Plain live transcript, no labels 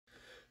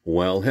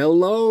Well,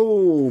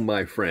 hello,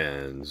 my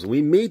friends.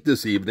 We meet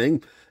this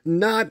evening,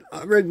 not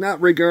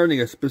regarding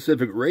a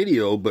specific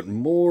radio, but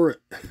more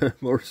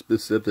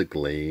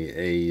specifically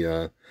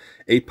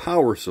a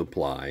power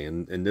supply,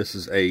 and this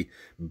is a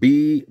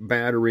B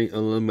battery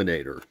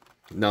eliminator.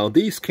 Now,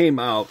 these came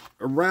out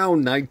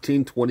around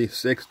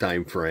 1926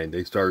 time frame.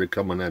 They started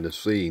coming on the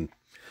scene,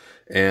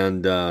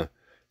 and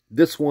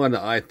this one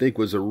I think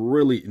was a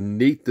really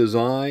neat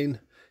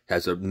design.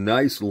 Has a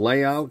nice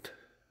layout.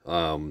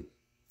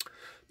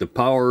 The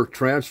power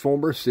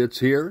transformer sits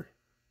here.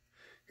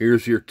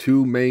 Here's your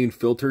two main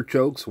filter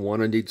chokes,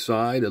 one on each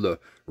side of the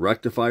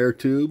rectifier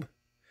tube.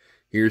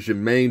 Here's your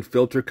main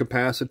filter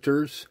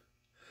capacitors.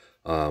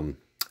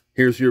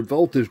 Here's your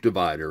voltage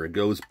divider. It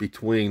goes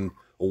between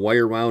a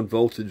wire-wound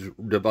voltage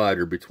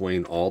divider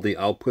between all the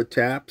output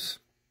taps.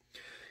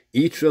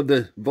 Each of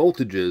the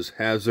voltages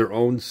has their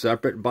own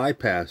separate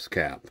bypass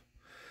cap.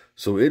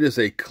 So it is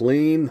a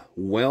clean,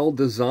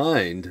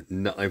 well-designed,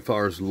 as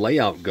far as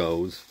layout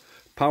goes,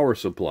 power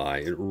supply.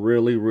 It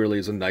really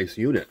is a nice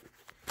unit.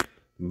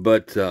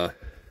 But on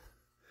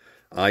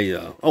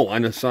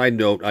a side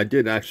note, I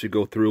did actually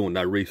go through and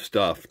I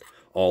restuffed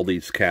all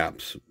these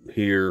caps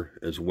here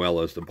as well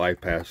as the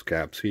bypass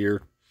caps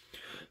here.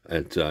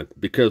 And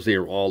because they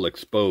are all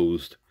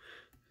exposed,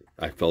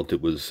 I felt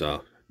it was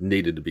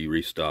needed to be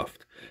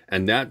restuffed.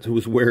 And that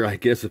was where, I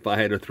guess, if I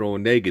had to throw a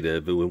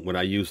negative when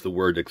I use the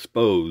word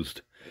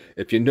exposed,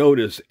 if you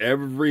notice,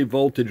 every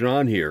voltage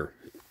on here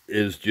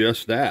is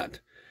just that.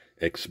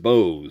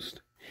 Exposed.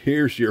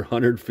 Here's your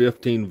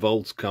 115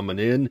 volts coming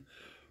in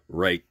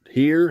right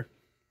here.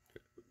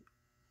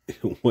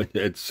 When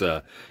it's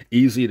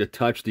easy to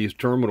touch these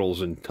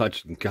terminals and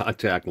touch and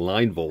contact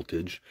line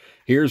voltage.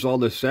 Here's all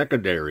the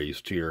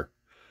secondaries to your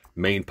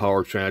main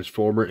power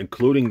transformer,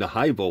 including the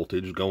high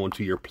voltage going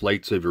to your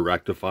plates of your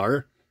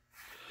rectifier.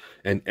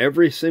 And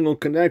every single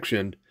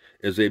connection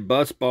is a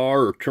bus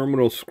bar or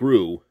terminal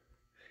screw.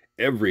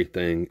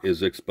 Everything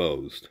is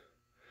exposed.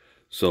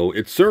 So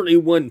it certainly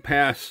wouldn't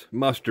pass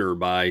muster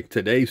by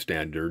today's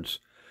standards,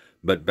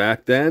 but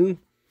back then,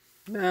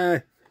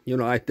 I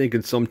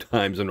think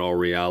sometimes in all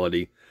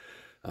reality,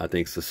 I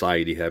think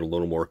society had a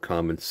little more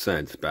common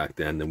sense back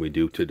then than we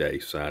do today,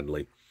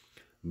 sadly.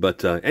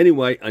 But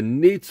anyway, a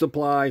neat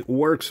supply,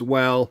 works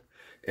well,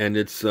 and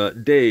it's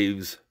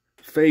Dave's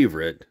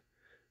favorite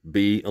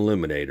B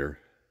eliminator.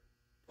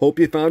 Hope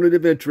you found it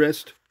of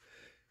interest,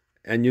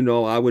 and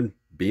I would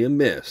be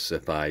amiss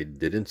if I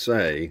didn't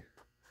say,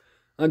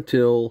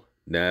 until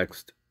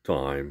next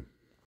time.